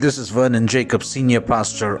This is Vernon Jacob, Senior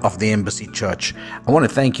Pastor of the Embassy Church. I want to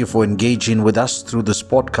thank you for engaging with us through this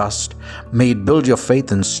podcast. May it build your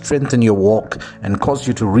faith and strengthen your walk and cause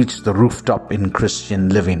you to reach the rooftop in Christian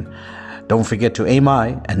living. Don't forget to aim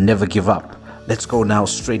high and never give up. Let's go now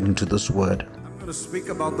straight into this word. I'm going to speak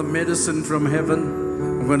about the medicine from heaven.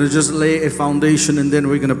 I'm going to just lay a foundation and then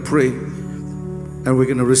we're going to pray and we're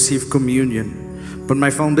going to receive communion. But my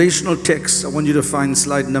foundational text, I want you to find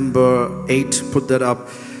slide number 8. Put that up.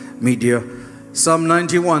 Media, Psalm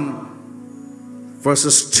 91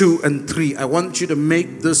 verses 2 and 3. I want you to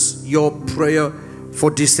make this your prayer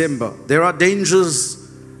for December. There are dangers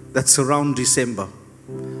that surround December.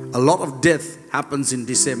 A lot of death happens in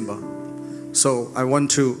December. So I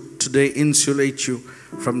want to today insulate you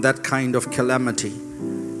from that kind of calamity.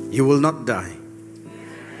 You will not die.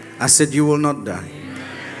 I said you will not die.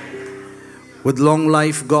 With long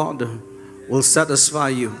life, God will satisfy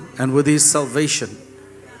you, and with His salvation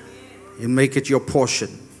He'll make it your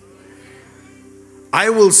portion.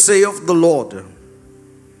 I will say of the Lord,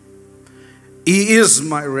 He is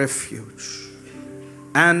my refuge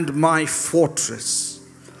and my fortress,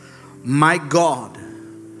 my God.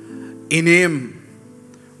 In Him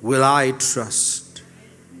will I trust.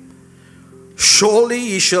 Surely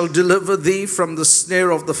He shall deliver thee from the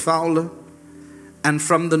snare of the fowler and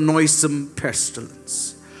from the noisome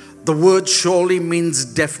pestilence. The word surely means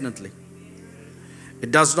definitely. It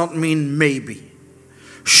does not mean maybe.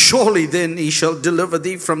 Surely then He shall deliver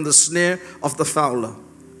thee from the snare of the fowler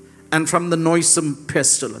and from the noisome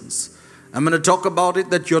pestilence. I'm going to talk about it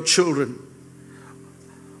that your children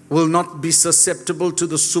will not be susceptible to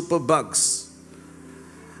the superbugs.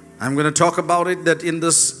 I'm going to talk about it that in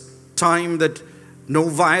this time that no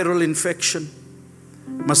viral infection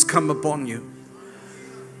must come upon you.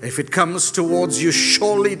 If it comes towards you,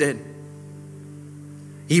 surely then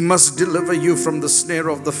He must deliver you from the snare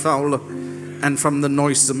of the fowler and from the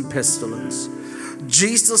noisome pestilence.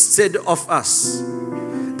 Jesus said of us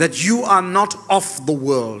that you are not of the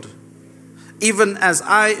world, even as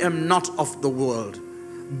I am not of the world,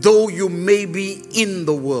 though you may be in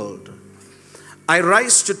the world. I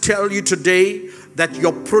rise to tell you today that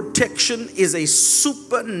your protection is a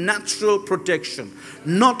supernatural protection,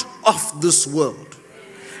 not of this world.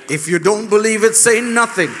 If you don't believe it, say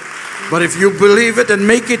nothing. But if you believe it and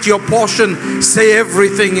make it your portion, say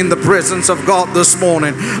everything in the presence of God this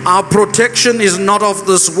morning. Our protection is not of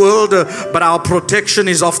this world, but our protection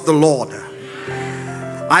is of the Lord.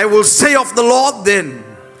 I will say of the Lord then,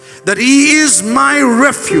 that He is my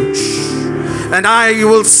refuge. And I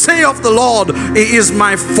will say of the Lord, He is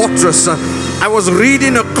my fortress. I was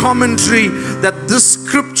reading a commentary that this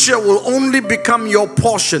scripture will only become your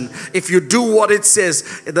portion if you do what it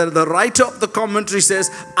says. The writer of the commentary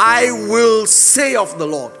says, I will say of the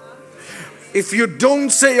Lord. If you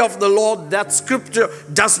don't say of the Lord, that scripture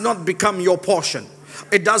does not become your portion.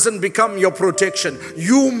 It doesn't become your protection.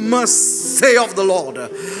 You must say of the Lord.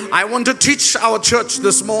 I want to teach our church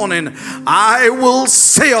this morning, I will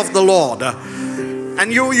say of the Lord.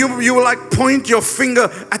 And you will like point your finger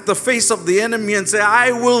at the face of the enemy and say,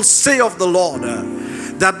 I will say of the Lord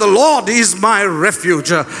that the Lord is my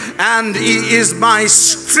refuge and He is my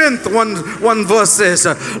strength. One verse says,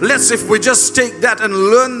 if we just take that and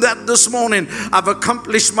learn that this morning, I've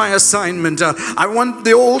accomplished my assignment. I want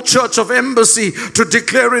the old church of Embassy to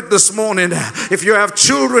declare it this morning. If you have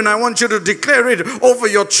children, I want you to declare it over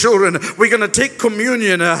your children. We're going to take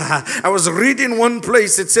communion. I was reading one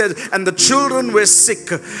place, it said, and the children were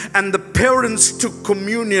sick and the parents took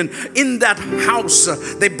communion. In that house,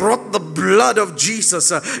 they brought the blood of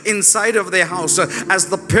Jesus inside of their house. As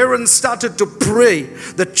the parents started to pray,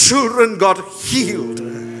 the children got healed.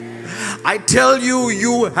 I tell you,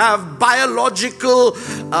 you have biological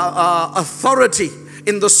authority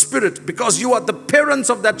in the spirit because you are the parents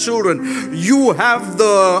of that children. You have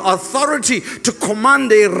the authority to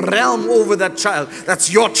command a realm over that child.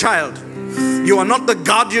 That's your child. You are not the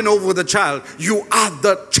guardian over the child. You are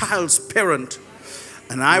the child's parent.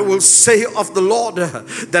 And I will say of the Lord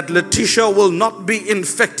that Letitia will not be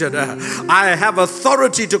infected. I have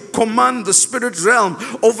authority to command the spirit realm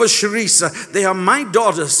over Sharice. They are my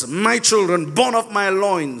daughters, my children, born of my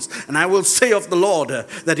loins. And I will say of the Lord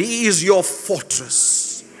that He is your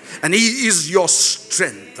fortress and He is your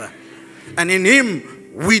strength. And in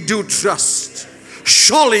Him we do trust.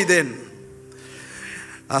 Surely then,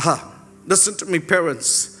 listen to me,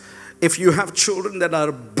 parents. If you have children that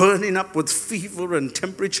are burning up with fever and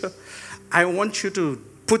temperature, I want you to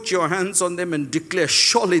put your hands on them and declare,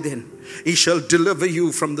 surely then he shall deliver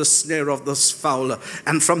you from the snare of this fowler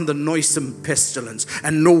and from the noisome pestilence,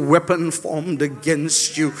 and no weapon formed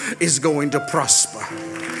against you is going to prosper.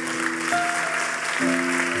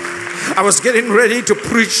 I was getting ready to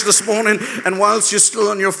preach this morning, and whilst you're still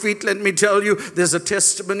on your feet, let me tell you, there's a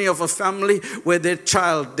testimony of a family where they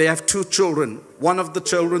have 2 children. One of the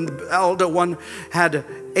children, the elder one, had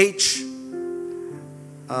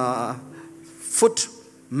foot,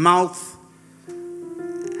 mouth,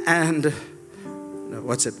 and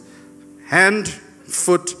hand,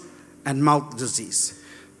 foot, and mouth disease.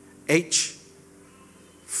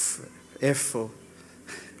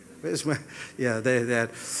 Where's my? Yeah, there.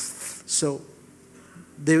 So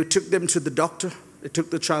they took them to the doctor. They took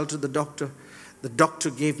the child to the doctor. The doctor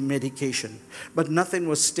gave medication, but nothing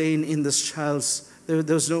was staying in this child's. There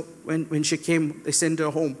was no. When she came, they sent her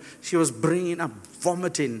home. She was bringing up,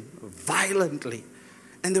 vomiting violently,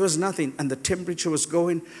 and there was nothing. And the temperature was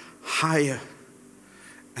going higher.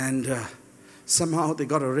 And somehow they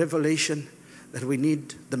got a revelation that we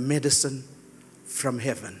need the medicine from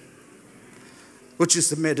heaven. Which is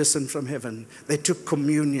the medicine from heaven. They took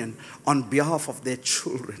communion on behalf of their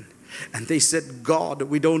children. And they said, God,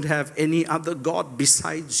 we don't have any other God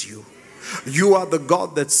besides you. You are the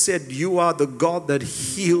God that said you are the God that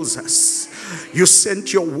heals us. You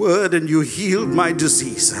sent your word and you healed my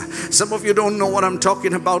disease. Some of you don't know what I'm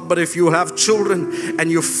talking about, but if you have children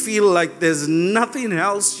and you feel like there's nothing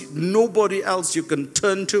else, nobody else you can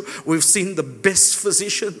turn to, we've seen the best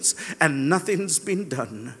physicians and nothing's been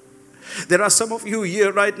done. There are some of you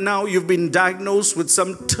here right now, you've been diagnosed with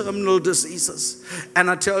some terminal diseases. And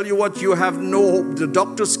I tell you what, you have no hope. The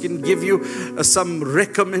doctors can give you some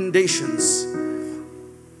recommendations.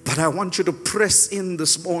 But I want you to press in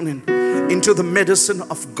this morning into the medicine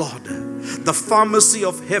of God, the pharmacy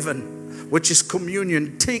of heaven, which is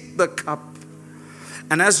communion. Take the cup.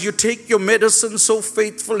 And as you take your medicine so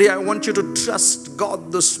faithfully, I want you to trust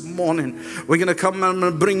God this morning. We're going to come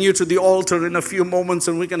and bring you to the altar in a few moments,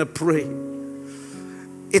 and we're going to pray.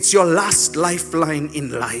 It's your last lifeline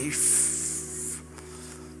in life.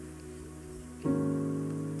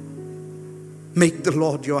 Make the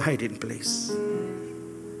Lord your hiding place.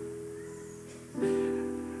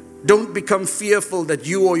 Don't become fearful that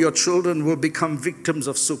you or your children will become victims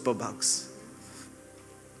of superbugs.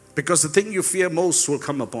 Because the thing you fear most will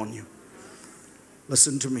come upon you.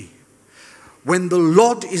 Listen to me. When the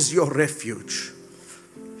Lord is your refuge,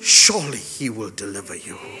 surely He will deliver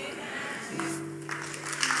you.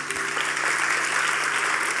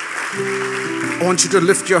 I want you to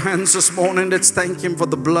lift your hands this morning. Let's thank Him for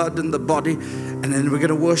the blood and the body. And then we're going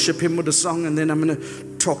to worship Him with a song. And then I'm going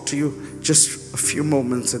to talk to you just a few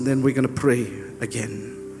moments. And then we're going to pray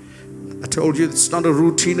again. I told you it's not a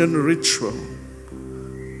routine and a ritual.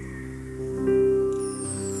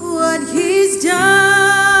 What He's done,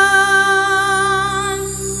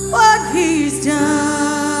 what He's done,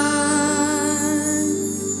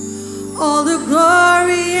 all the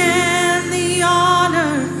glory and the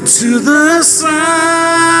honor to the Son.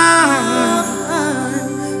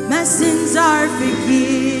 My sins are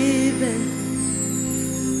forgiven,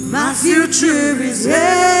 my future is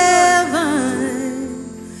heaven.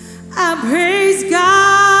 I praise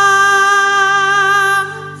God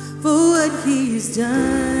for what He's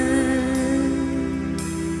done.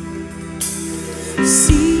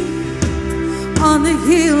 See, on the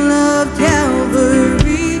hill of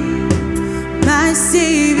Calvary, my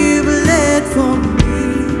Savior bled for me.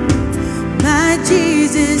 My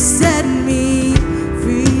Jesus set me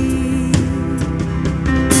free.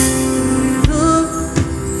 Look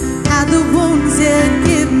at the wounds that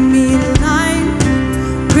give me life,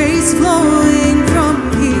 grace flowing from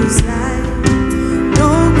His life.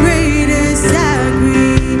 No greater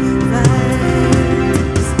sacrifice.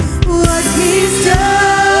 What He's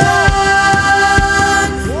done,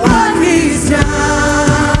 what He's done.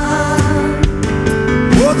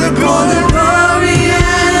 For the glory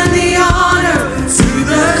and the honor to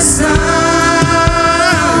the Son.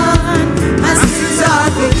 My sins are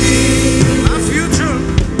forgiven,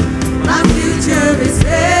 My future is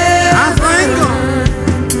heaven. I thank God.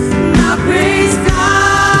 I praise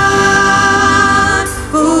God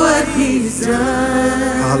for what He's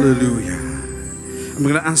done. Hallelujah. I'm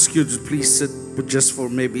going to ask you to please sit just for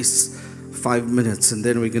maybe 5 minutes, and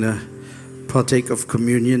then we're going to partake of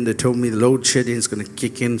communion. They told me the load shedding is going to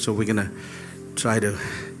kick in, so we're going to try to.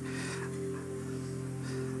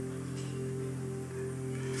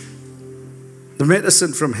 The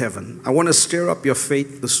medicine from heaven. I want to stir up your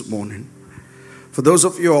faith this morning. For those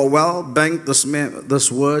of you who are well, bank this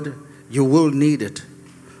word. You will need it.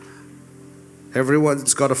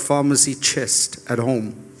 Everyone's got a pharmacy chest at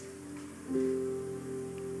home.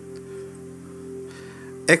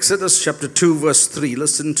 Exodus chapter 2 verse 3.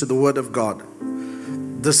 Listen to the word of God.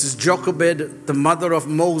 This is Jochebed, the mother of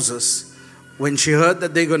Moses. When she heard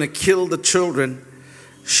that they're going to kill the children,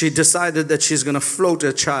 she decided that she's going to float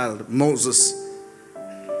her child, Moses,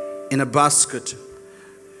 in a basket.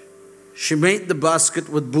 She made the basket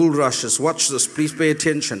with bulrushes. Watch this, please pay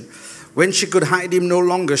attention. When she could hide him no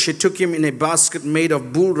longer, she took him in a basket made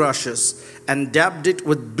of bulrushes and dabbed it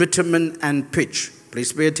with bitumen and pitch.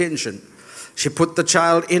 Please pay attention. She put the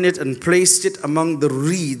child in it and placed it among the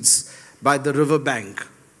reeds by the river bank.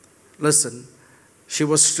 Listen, she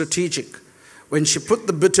was strategic. When she put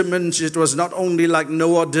the bitumen, it was not only like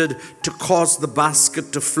Noah did to cause the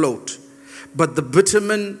basket to float, but the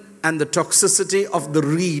bitumen and the toxicity of the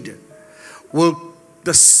reed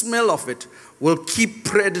the smell of it will keep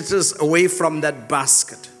predators away from that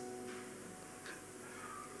basket.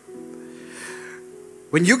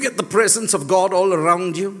 When you get the presence of God all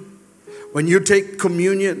around you, when you take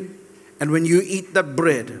communion and when you eat that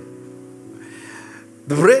bread,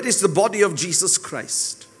 the bread is the body of Jesus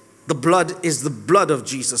Christ. The blood is the blood of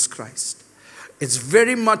Jesus Christ. It's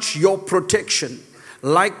very much your protection.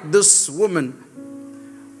 Like this woman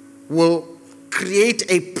will create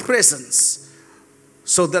a presence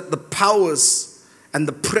so that the powers and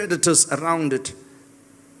the predators around it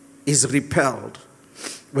is repelled.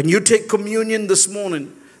 When you take communion this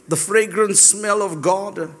morning, the fragrant smell of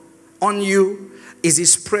God on you is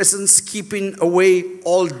His presence keeping away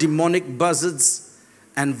all demonic buzzards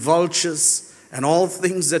and vultures and all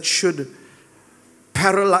things that should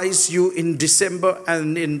paralyze you in December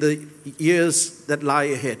and in the years that lie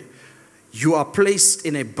ahead. You are placed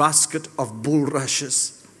in a basket of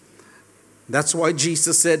bulrushes. That's why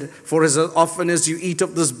Jesus said, for as often as you eat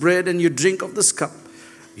of this bread and you drink of this cup,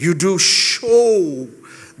 you do show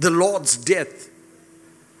the Lord's death.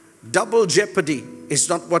 Double jeopardy is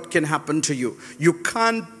not what can happen to you. You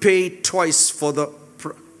can't pay twice for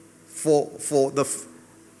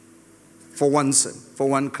one sin, for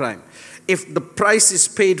one crime. If the price is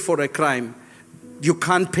paid for a crime, you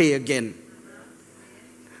can't pay again.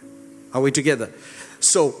 Are we together?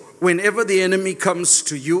 So whenever the enemy comes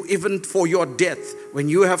to you, even for your death, when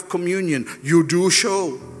you have communion, you do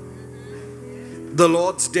show the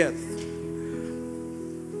Lord's death.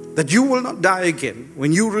 That you will not die again.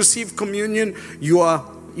 When you receive communion, you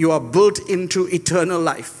are built into eternal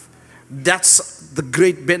life. That's the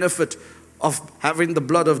great benefit of having the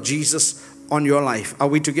blood of Jesus on your life. Are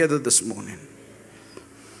we together this morning?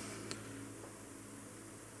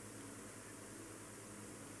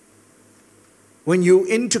 When you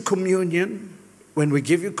into communion, when we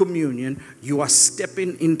give you communion, you are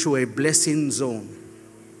stepping into a blessing zone.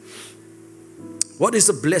 What is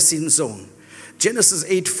a blessing zone? Genesis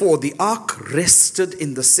 8:4, the ark rested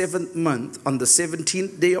in the 7th month, on the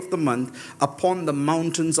 17th day of the month, upon the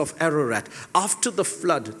mountains of Ararat. After the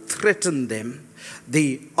flood threatened them,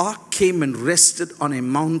 the ark came and rested on a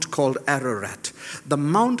mount called Ararat. The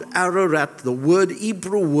Mount Ararat, the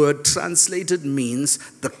Hebrew word translated means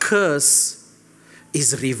the curse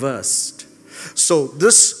is reversed. So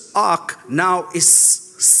this ark now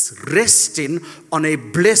is resting on a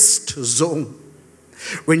blessed zone.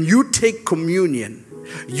 When you take communion,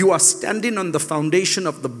 you are standing on the foundation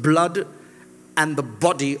of the blood and the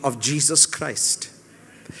body of Jesus Christ.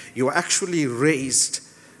 You are actually raised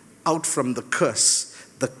out from the curse.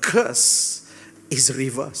 The curse is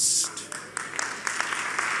reversed.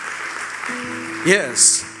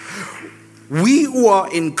 Yes. We who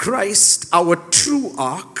are in Christ, our true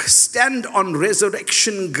ark, stand on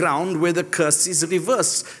resurrection ground where the curse is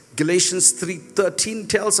reversed. Galatians 3:13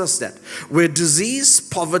 tells us that. Where disease,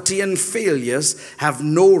 poverty, and failures have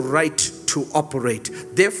no right to operate.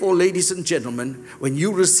 Therefore, ladies and gentlemen, when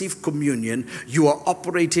you receive communion, you are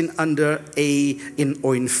operating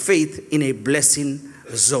in faith in a blessing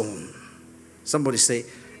zone. Somebody say,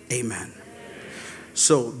 Amen.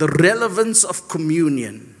 So, the relevance of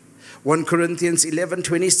communion. 1 Corinthians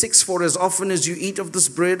 11:26, for as often as you eat of this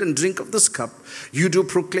bread and drink of this cup, you do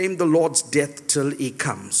proclaim the Lord's death till He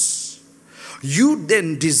comes. You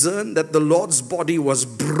then discern that the Lord's body was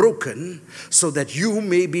broken so that you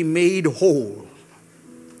may be made whole.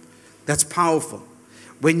 That's powerful.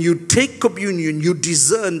 When you take communion, you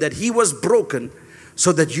discern that He was broken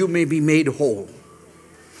so that you may be made whole.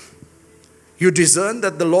 You discern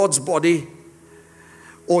that the Lord's body,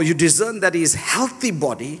 or you discern that His healthy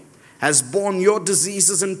body has borne your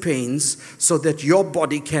diseases and pains so that your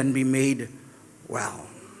body can be made well.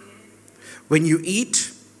 When you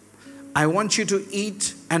eat, I want you to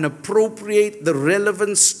eat and appropriate the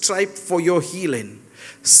relevant stripe for your healing.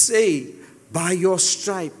 Say, by your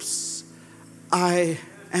stripes, I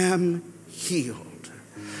am healed.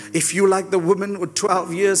 If you, like the woman with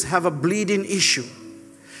 12 years, have a bleeding issue,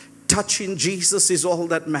 touching Jesus is all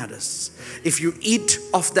that matters. If you eat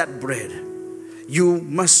of that bread, you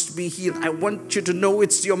must be healed. I want you to know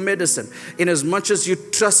it's your medicine. In as much as you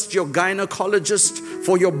trust your gynecologist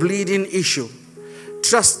for your bleeding issue,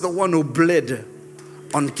 trust the one who bled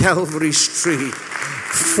on Calvary's tree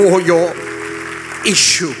for your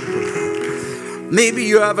issue. Maybe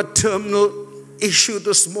you have a terminal issue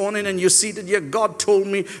this morning and you're seated here. God told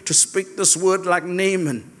me to speak this word like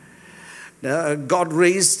Naaman. God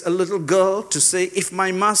raised a little girl to say, if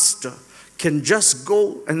my master can just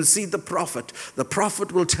go and see the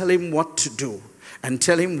prophet will tell him what to do and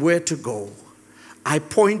tell him where to go. I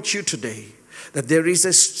point you today that there is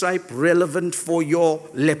a stripe relevant for your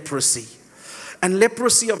leprosy. And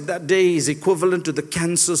leprosy of that day is equivalent to the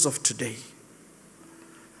cancers of today.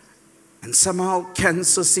 And somehow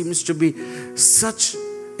cancer seems to be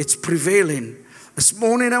it's prevailing. This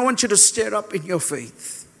morning I want you to stir up in your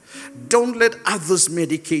faith. Don't let others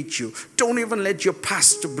medicate you. Don't even let your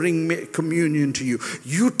pastor bring communion to you.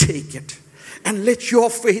 You take it. And let your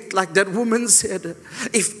faith, like that woman said,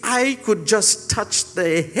 if I could just touch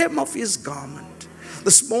the hem of his garment.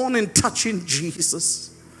 This morning, touching Jesus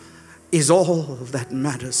is all that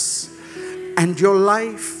matters. And your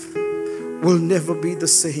life will never be the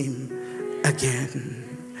same again.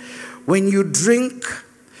 When you drink,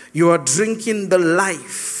 you are drinking the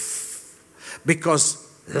life, because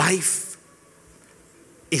life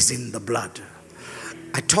is in the blood.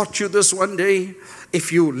 I taught you this one day.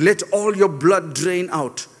 If you let all your blood drain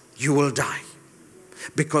out, you will die,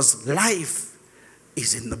 because life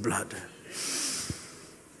is in the blood.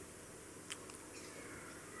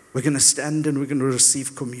 We're going to stand and we're going to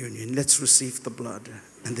receive communion. Let's receive the blood,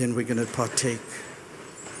 and then we're going to partake.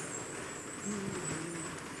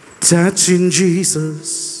 Touching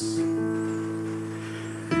Jesus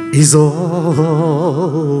is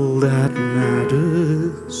all that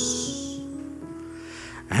matters,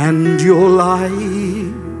 and your life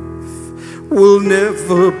will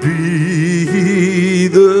never be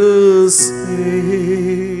the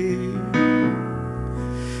same.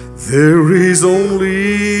 There is only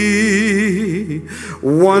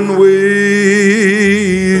one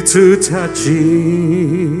way to touch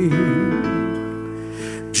Him.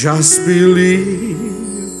 Just believe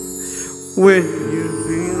when you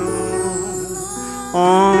feel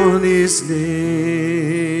on His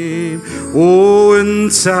name. Oh, and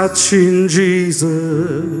touching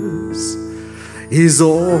Jesus is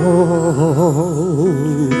all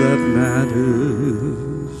that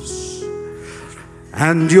matters,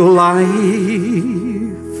 and your life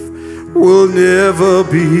will never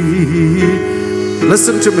be.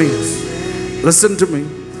 Listen to me. Listen to me.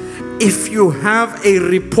 If you have a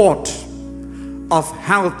report of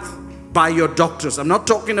health by your doctors, I'm not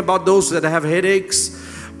talking about those that have headaches,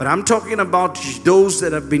 but I'm talking about those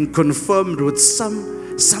that have been confirmed with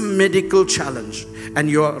some medical challenge, and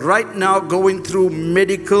you're right now going through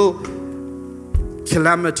medical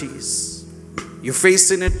calamities. You're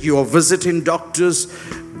facing it, you're visiting doctors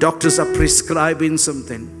are prescribing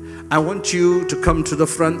something. I want you to come to the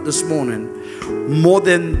front this morning. More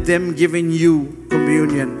than them giving you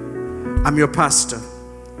communion, I'm your pastor.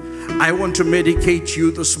 I want to medicate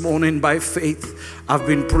you this morning by faith. I've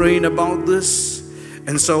been praying about this.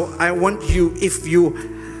 And so I want you, if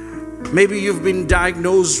maybe you've been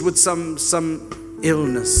diagnosed with some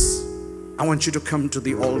illness, I want you to come to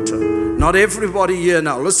the altar. Not everybody here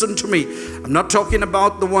now. Listen to me. I'm not talking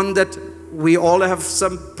about the one that we all have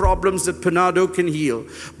some problems that Panado can heal.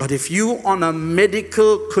 But if you on a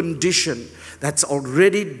medical condition that's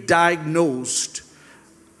already diagnosed,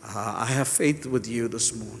 I have faith with you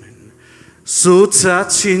this morning. So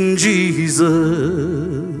touching Jesus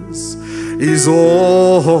is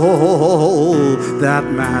all that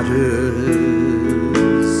matters,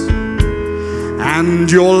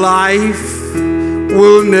 and your life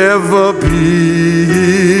will never be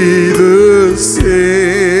the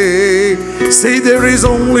same. Say, there is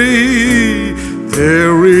only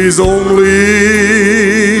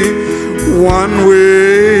one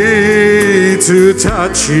way to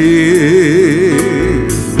touch Him.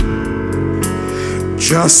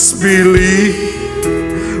 Just believe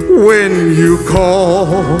when you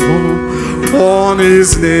call on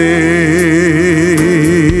His name.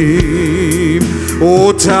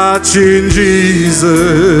 Oh, touching Jesus,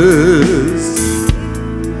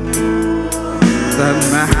 that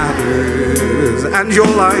matters, and your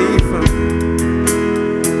life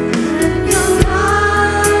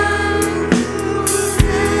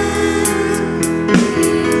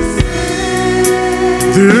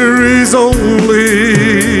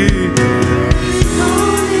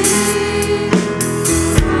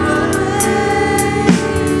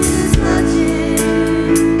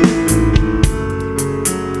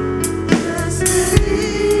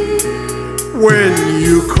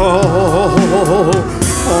you call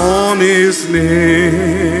on His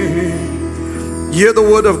name. Hear the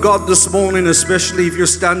word of God this morning, especially if you're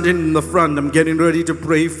standing in the front. I'm getting ready to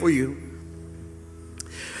pray for you.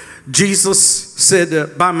 Jesus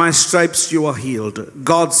said, by my stripes you are healed.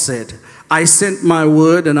 God said, I sent my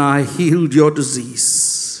word and I healed your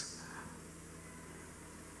disease.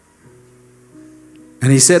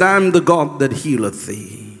 And He said, I am the God that healeth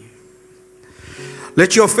thee.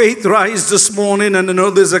 Let your faith rise this morning. And I know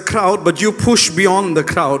there's a crowd, but you push beyond the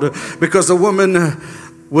crowd, because a woman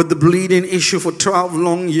with the bleeding issue for 12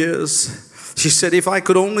 long years, she said, if I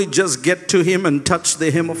could only just get to Him and touch the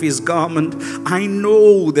hem of His garment, I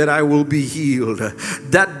know that I will be healed.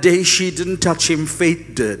 That day she didn't touch Him,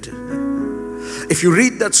 faith did. If you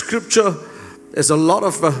read that scripture, there's a lot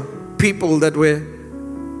of people that were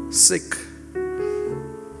sick.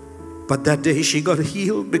 But that day she got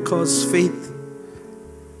healed because faith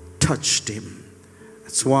touched Him.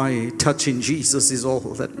 That's why touching Jesus is all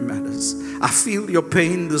that matters. I feel your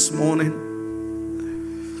pain this morning.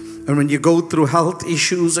 And when you go through health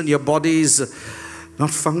issues and your body is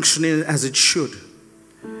not functioning as it should,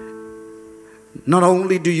 not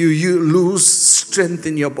only do you lose strength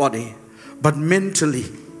in your body, but mentally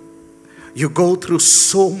you go through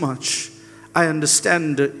so much. I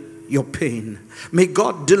understand your pain. May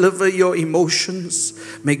God deliver your emotions.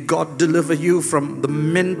 May God deliver you from the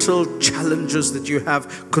mental challenges that you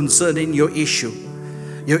have concerning your issue.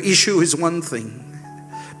 Your issue is one thing,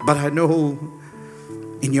 but I know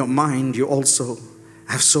in your mind you also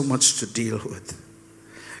have so much to deal with.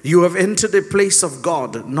 You have entered a place of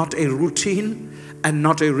God, not a routine and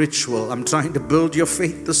not a ritual. I'm trying to build your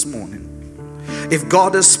faith this morning. If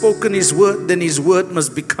God has spoken His word, then His word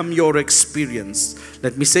must become your experience.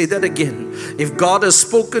 Let me say that again. If God has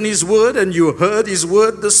spoken His word and you heard His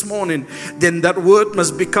word this morning, then that word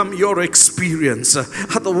must become your experience.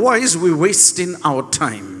 Otherwise, we're wasting our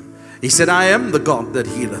time. He said, I am the God that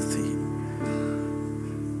healeth thee.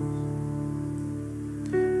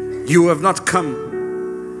 You have not come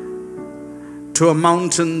to a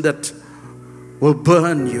mountain that will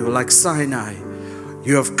burn you like Sinai.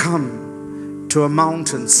 You have come to a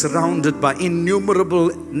mountain surrounded by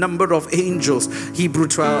innumerable number of angels. Hebrew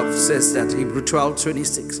 12 says that. Hebrew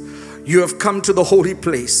 12:26. You have come to the holy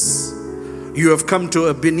place. You have come to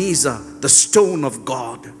Ebenezer, the stone of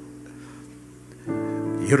God.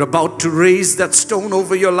 You're about to raise that stone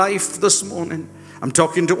over your life this morning. I'm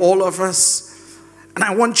talking to all of us. And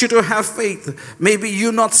I want you to have faith. Maybe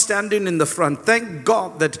you're not standing in the front. Thank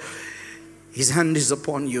God that His hand is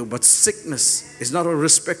upon you. But sickness is not a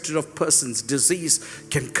respecter of persons. Disease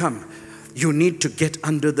can come. You need to get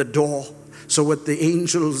under the door, so when the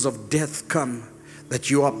angels of death come, that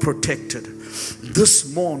you are protected. This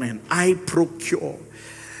morning, I procure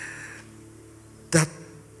that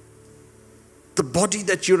the body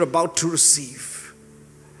that you're about to receive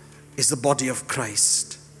is the body of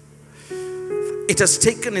Christ. It has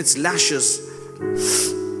taken its lashes.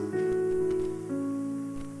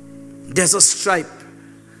 There's a stripe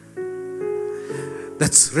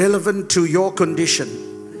that's relevant to your condition.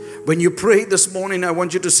 When you pray this morning, I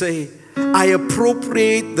want you to say, I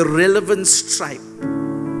appropriate the relevant stripe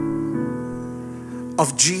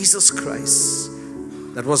of Jesus Christ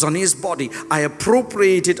that was on His body. I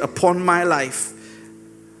appropriate it upon my life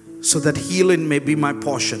so that healing may be my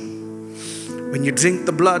portion. When you drink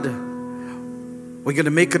the blood, we're going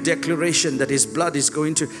to make a declaration that His blood is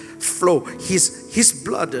going to flow. His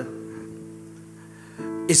blood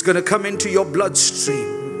is going to come into your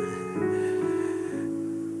bloodstream.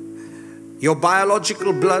 Your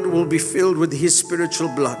biological blood will be filled with His spiritual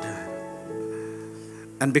blood.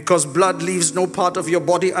 And because blood leaves no part of your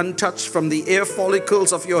body untouched, from the hair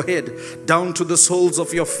follicles of your head down to the soles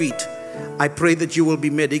of your feet, I pray that you will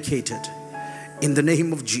be medicated in the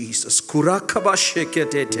name of Jesus.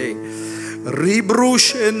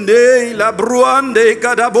 Ribrushende la bruande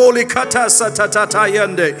gadaboli katasa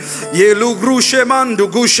tatatayande yelugrushe mandu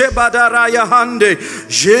gushe badaraya hande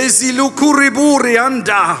jezi lukuriburi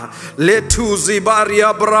anda letuzi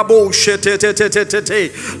baria brabo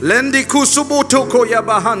shetetetetete lendi kusubutoko ya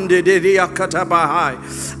bahande de yakatabahai.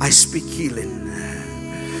 I speak healing.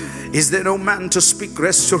 Is there no man to speak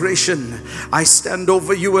restoration? I stand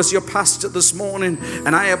over you as your pastor this morning,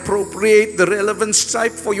 and I appropriate the relevant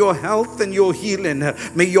stripe for your health and your healing.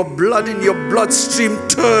 May your blood in your bloodstream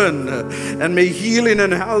turn, and may healing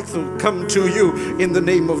and health come to you in the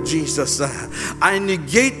name of Jesus. I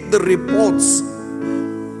negate the reports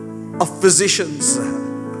of physicians.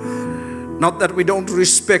 Not that we don't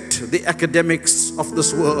respect the academics of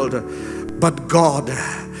this world, but God,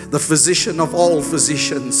 the physician of all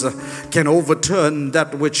physicians, can overturn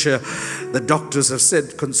that which the doctors have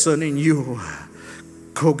said concerning you.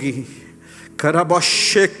 Kogi.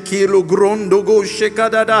 Karabashekilu grondogo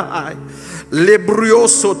shekadadai.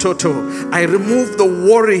 Lebrioso toto. I remove the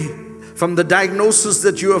worry from the diagnosis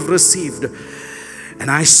that you have received.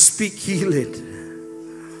 And I speak healing.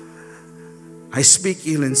 I speak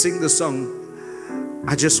healing. Sing the song.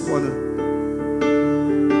 I just want to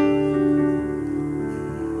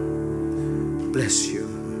bless you.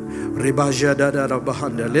 Let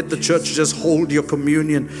the church just hold your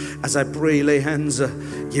communion as I pray. Lay hands. I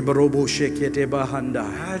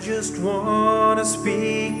just want to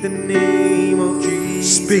speak the name of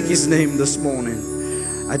Jesus. Speak His name this morning.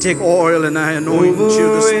 I take oil and I anoint you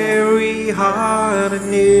this morning. Every heart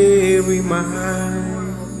and every mind.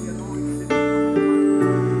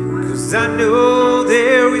 'Cause I know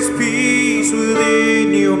there is peace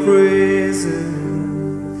within your presence.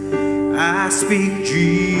 I speak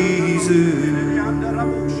Jesus.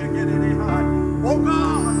 Oh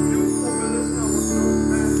God.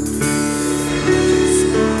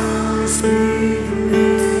 Speak the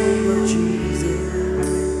name of Jesus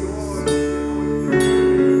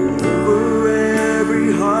over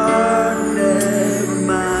every heart and every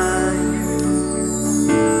mind.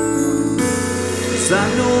 'Cause I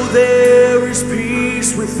know there is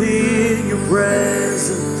peace within your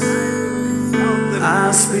presence.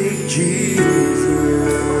 I speak Jesus. Your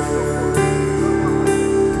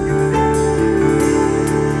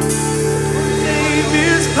name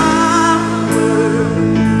is power.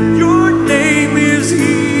 Your name is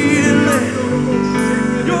healing.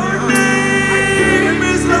 Your name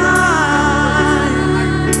is life.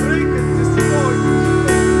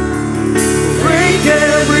 Break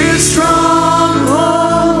every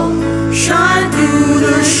stronghold. Shine through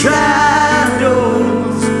the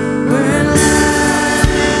shadows. Where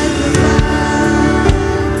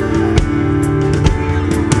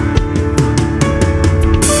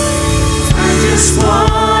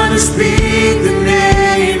want to speak the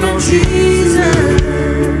name of Jesus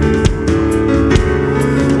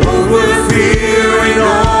over fear and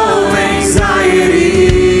all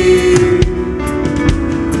anxiety,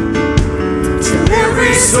 till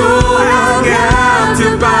every soul held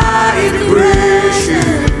captive by depression.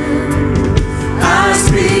 I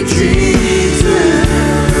speak Jesus.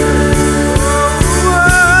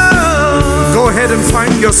 Go ahead and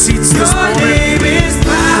find your seats this morning.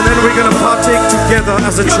 And then we're going to partake together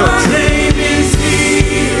as a church. Your name is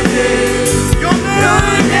healing. Your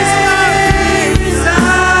name is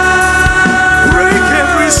life. break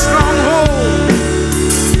every stronghold.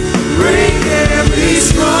 Break every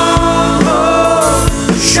stronghold.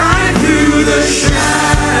 Shine through the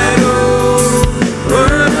shadows.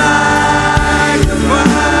 Burn like the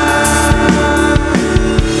fire.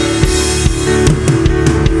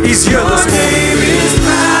 He's here this morning.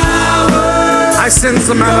 I sense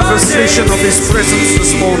the manifestation of His presence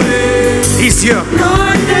this morning. He's here.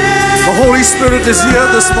 The Holy Spirit is here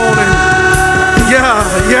this morning. Yeah,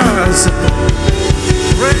 yes.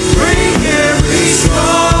 Break every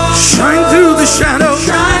stronghold. Shine through the shadow.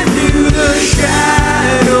 Shine through the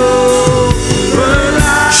shadow. Burn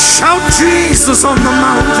like Shout Jesus on the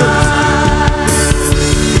mountains.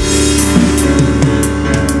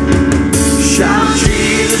 Shout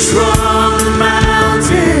Jesus from the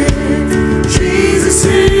mountain. Jesus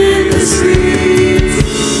in the streets,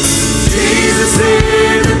 Jesus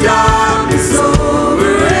in the darkness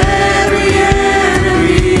over every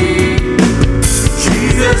enemy,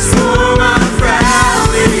 Jesus for my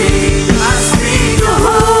family. I speak the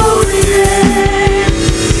holy name,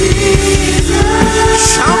 Jesus.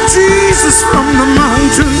 Shout Jesus from the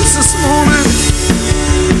mountains this morning.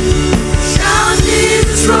 Shout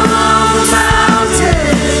Jesus from the mountain,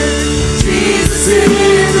 Jesus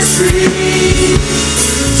in the streets,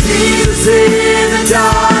 Jesus in the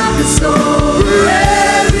darkness over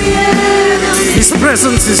every enemy. His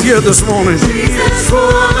presence is here this morning. Jesus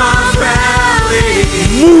for my family.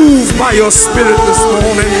 Move by your Spirit this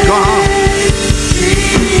morning, God.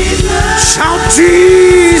 Jesus. Shout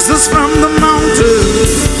Jesus from the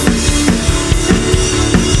mountains.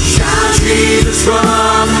 Shout Jesus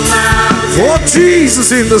from the mountain. For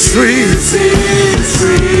Jesus in the streets. Jesus in the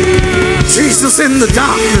streets. Jesus in the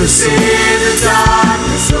darkness. In the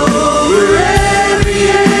darkness over every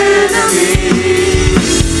enemy.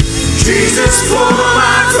 Jesus for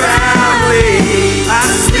my family. I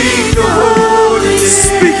speak the holy name.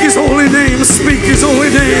 Speak His holy name. Speak His holy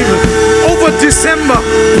name. Over December,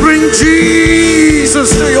 bring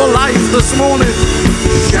Jesus to your life this morning.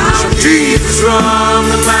 Shout Jesus from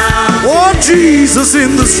the mountain. Oh, Jesus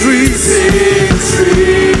in the streets. In the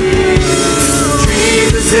streets.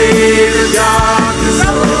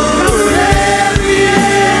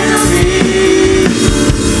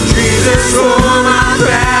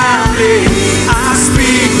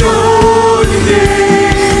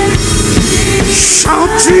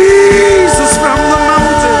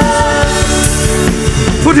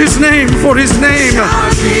 for his name.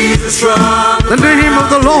 The name of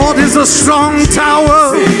the Lord is a strong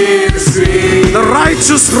tower. The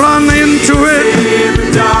righteous run into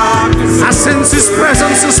it. I sense his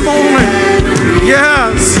presence this morning.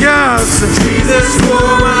 Yes, yes. Jesus for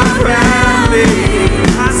my family,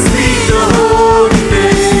 I speak the holy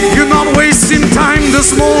name. You're not wasting time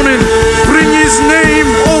this morning. Bring his name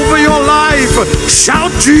over your life.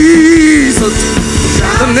 Shout Jesus.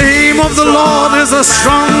 The name of the Lord is a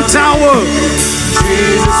strong tower.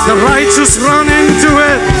 The righteous run into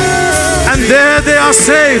it, and there they are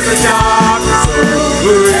safe.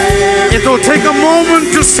 It will take a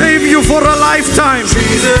moment to save you for a lifetime.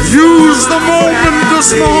 Use the moment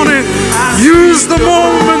this morning. Use the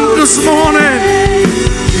moment this morning.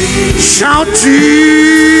 Shout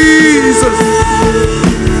Jesus.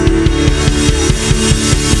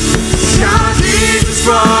 Shout Jesus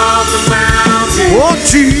from the mountain. Oh,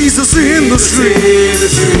 Jesus in the street.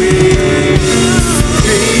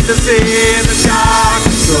 Jesus in the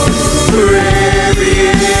darkness over every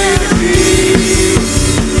enemy.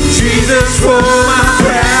 Jesus for my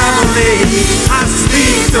family, I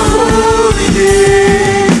speak the holy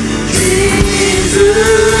name.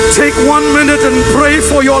 Jesus. Take 1 minute and pray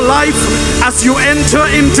for your life as you enter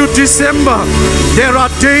into December. There are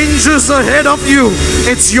dangers ahead of you.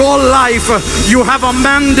 It's your life. You have a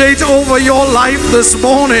mandate over your life this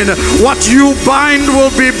morning. What you bind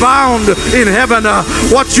will be bound in heaven.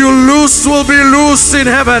 What you loose will be loosed in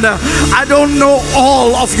heaven. I don't know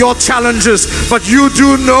all of your challenges, but you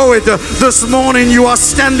do know it. This morning you are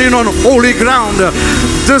standing on holy ground.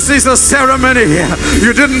 This is a ceremony.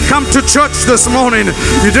 You didn't come to church this morning.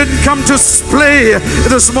 You didn't come to play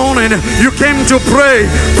this morning. You came to pray.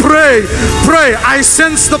 Pray, pray. I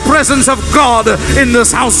sense the presence of God in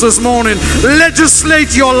this house this morning.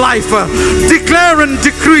 Legislate your life. Declare and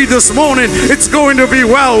decree this morning it's going to be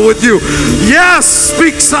well with you. Yes,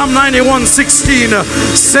 speak Psalm 91:16.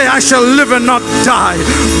 Say, I shall live and not die.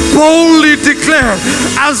 Boldly declare,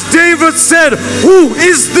 as David said, who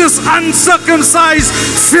is this uncircumcised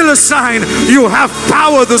Philistine? You have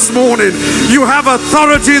power this morning. You have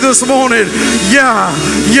authority this morning. Yeah,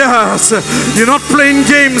 yes. You're not playing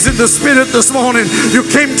games in the spirit this morning. You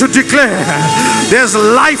came to declare. There's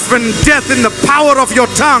life and death in the power of your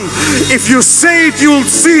tongue. If you say it, you'll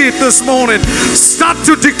see it this morning. Start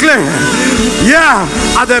to declare. Yeah.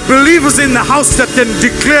 Are there believers in the house that can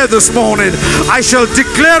declare this morning? I shall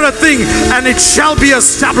declare a thing and it shall be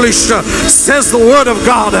established, says the word of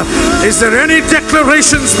God. Is there any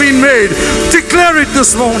declarations being made? Declare it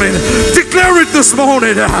this morning. Declare it this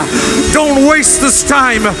morning. Don't waste this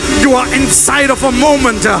time. You are inside of a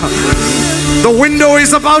moment. The window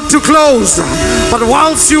is about to close, but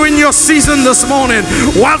whilst you're in your season this morning,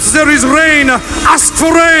 whilst there is rain, ask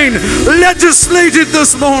for rain. Legislate it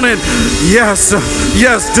this morning. Yes,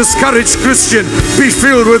 yes. Discouraged Christian, be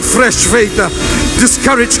filled with fresh faith.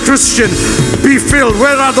 Discouraged Christian, be filled.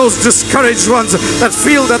 Where are those discouraged ones that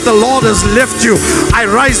feel that the Lord has left you? I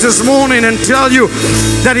rise this morning and tell you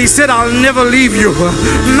that he said, I'll never leave you,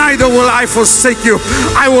 neither will I forsake you.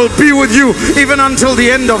 I will be with you even until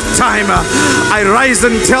the end of time. I rise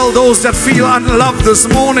and tell those that feel unloved this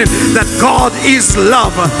morning that God is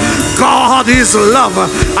love. God is love.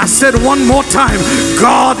 I said one more time,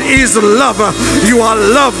 God is love. You are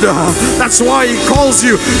loved. That's why he calls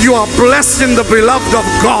you. You are blessed in the beloved of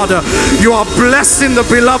God. You are blessed in the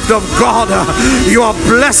beloved of God. You are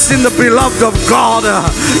blessed in the beloved of God.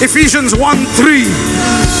 Ephesians 1:3.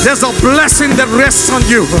 There's a blessing that rests on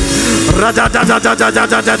you.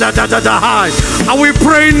 Are we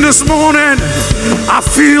praying this morning? I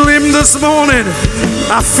feel him this morning.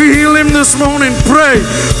 I feel him this morning. Pray,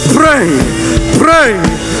 pray, pray,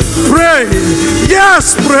 pray.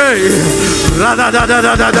 Yes, pray.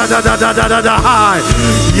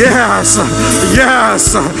 Yes,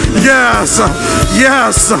 yes, yes,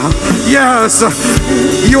 yes, yes.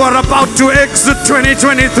 You are about to exit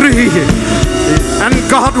 2023, and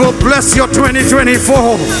God will bless your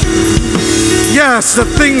 2024. Yes, the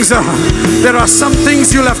things, there are some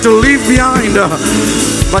things you'll have to leave behind,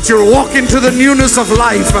 but you'll walk into the newness of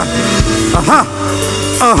life.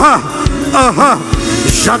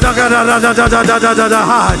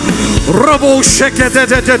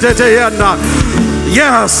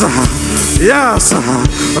 Yes, Yes.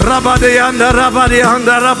 Rabadianda,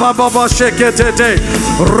 Rababa, Shekete,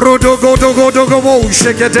 Rudogo,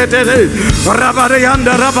 Shekete,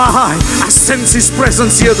 Rabadianda, Rabahai. I sense His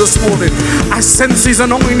presence here this morning. I sense His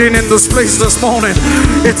anointing in this place this morning.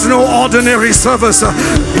 It's no ordinary service.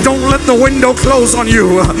 Don't let the window close on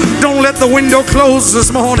you. Don't let the window close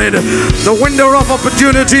this morning. The window of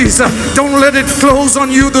opportunities, don't let it close on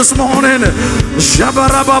you this morning.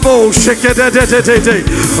 Shabarababo, Shekete,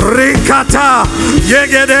 Rikata,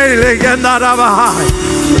 Yegede, Legendarabahai.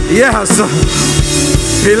 Yes.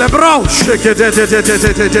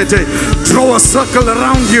 Draw a circle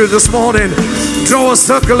around you this morning. Draw a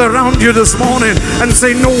circle around you this morning and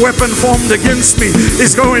say, no weapon formed against me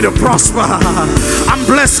is going to prosper. I'm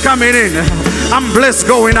blessed coming in. I'm blessed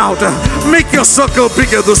going out. Make your circle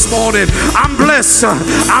bigger this morning. I'm blessed.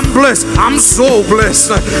 I'm blessed. I'm so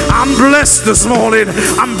blessed. I'm blessed this morning.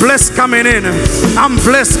 I'm blessed coming in. I'm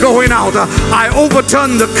blessed going out. I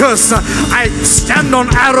overturn the curse. I stand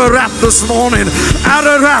on Ararat this morning.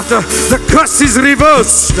 Ararat, the curse is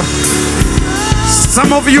reversed.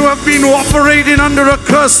 Some of you have been operating under a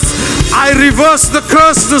curse. I reverse the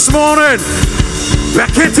curse this morning.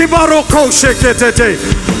 Baketi baroko shekete.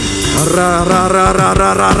 Ra ra ra ra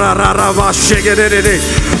ra ra ra ra ra va shekete.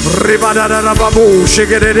 Ribada ra babu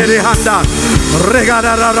shekete handa.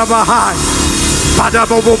 Regada ra bahai. Bada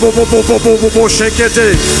bo bo bo bo bo bo bo bo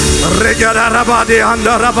shekete. Regada rabadi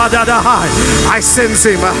handa rabada high. I sense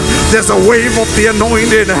Him. There's a wave of the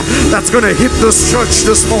anointing that's going to hit this church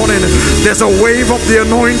this morning. There's a wave of the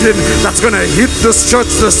anointing that's going to hit this church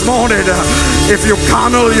this morning. If you're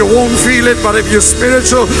carnal, you won't feel it, but if you're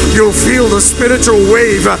spiritual, you'll feel the spiritual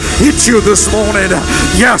wave hit you this morning.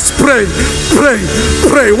 Yes, pray, pray,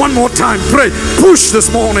 pray. One more time, pray. Push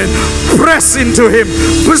this morning. Press into Him.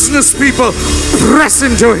 Business people, press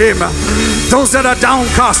into Him. Those that are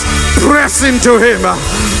downcast, press into Him.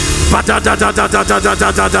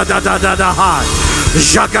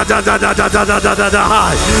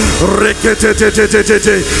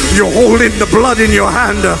 You're holding the blood in your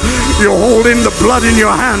hand. You're holding the blood in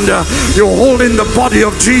your hand. You're holding the body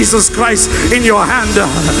of Jesus Christ in your hand.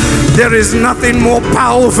 There is nothing more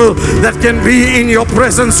powerful that can be in your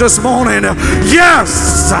presence this morning.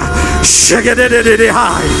 Yes.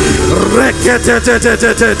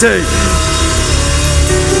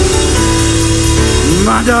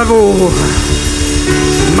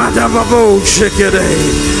 Madababo shekere.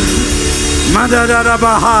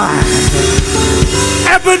 Madadabahai.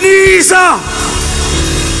 Ebenezer,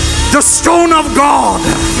 the stone of God.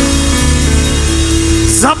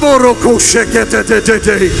 Zaboroko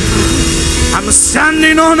shekete. I'm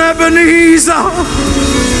standing on Ebenezer,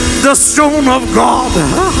 the stone of God.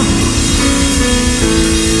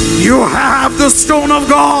 You have the stone of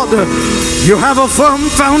God. You have a firm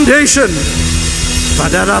foundation. I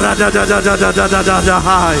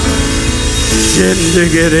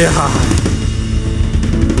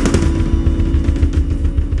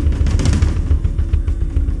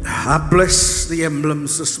bless the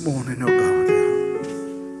emblems this morning, oh God.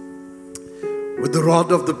 With the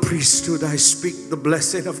rod of the priesthood, I speak the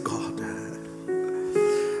blessing of God.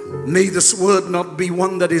 May this word not be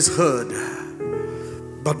one that is heard,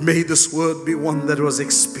 but may this word be one that was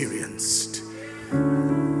experienced.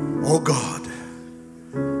 Oh God,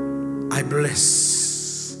 I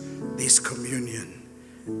bless these communion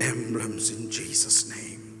emblems in Jesus'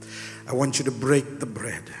 name. I want you to break the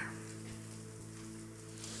bread.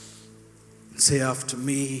 Say after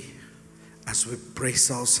me as we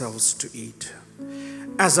brace ourselves to eat.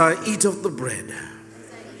 As I eat of the bread,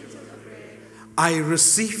 I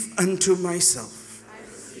receive unto myself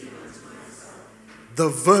the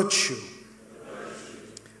virtue,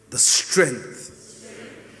 the strength,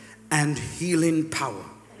 and healing power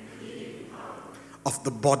of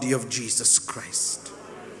the body of Jesus Christ.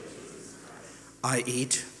 I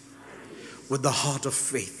eat with the heart of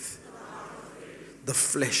faith, the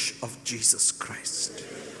flesh of Jesus Christ.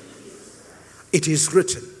 It is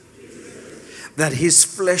written that His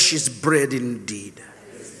flesh is bread indeed.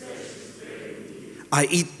 I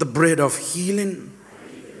eat the bread of healing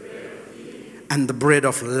and the bread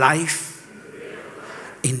of life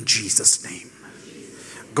in Jesus' name.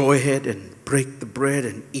 Go ahead and break the bread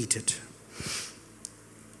and eat it.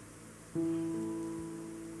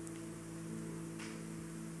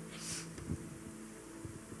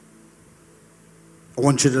 I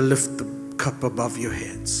want you to lift the cup above your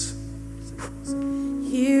heads.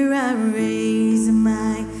 Here I raise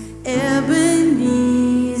my Ebenezer,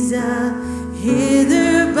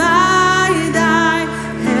 hither by thy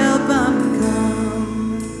help I'm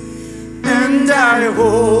come, And I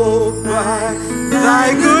hope by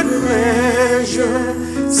thy goodness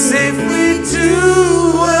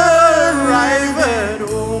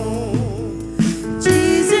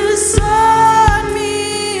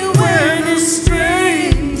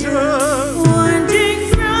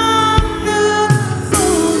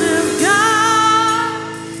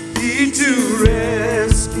ready to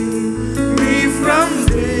rescue me from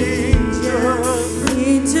danger.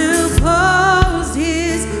 He interposed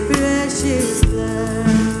his precious blood.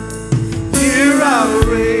 Here I'll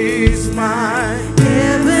raise my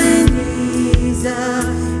Ebenezer,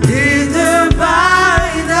 hither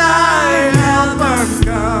by thy help I'm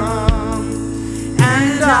come,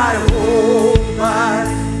 and I hope by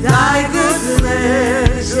thy good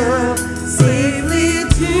pleasure safely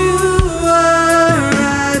to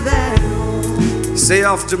arrive at home. Say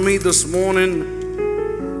after me this morning,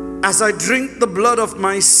 as I drink the blood of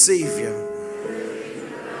my Savior,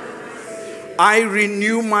 I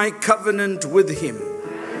renew my covenant with Him.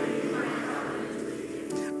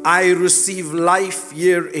 I receive life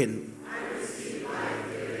herein.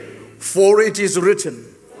 For it is written,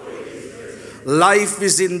 life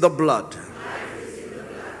is in the blood.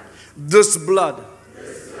 This blood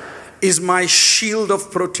is my shield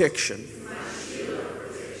of protection.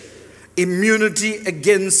 Immunity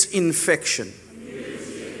against infection.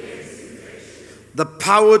 The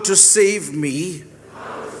power to save me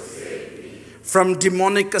from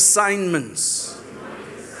demonic assignments.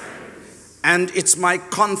 And it's my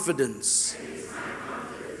confidence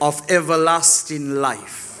of everlasting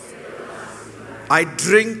life. I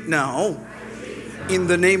drink now in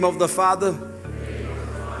the name of the Father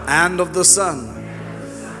and of the Son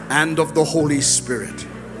and of the Holy Spirit.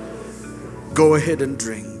 Go ahead and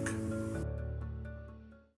drink.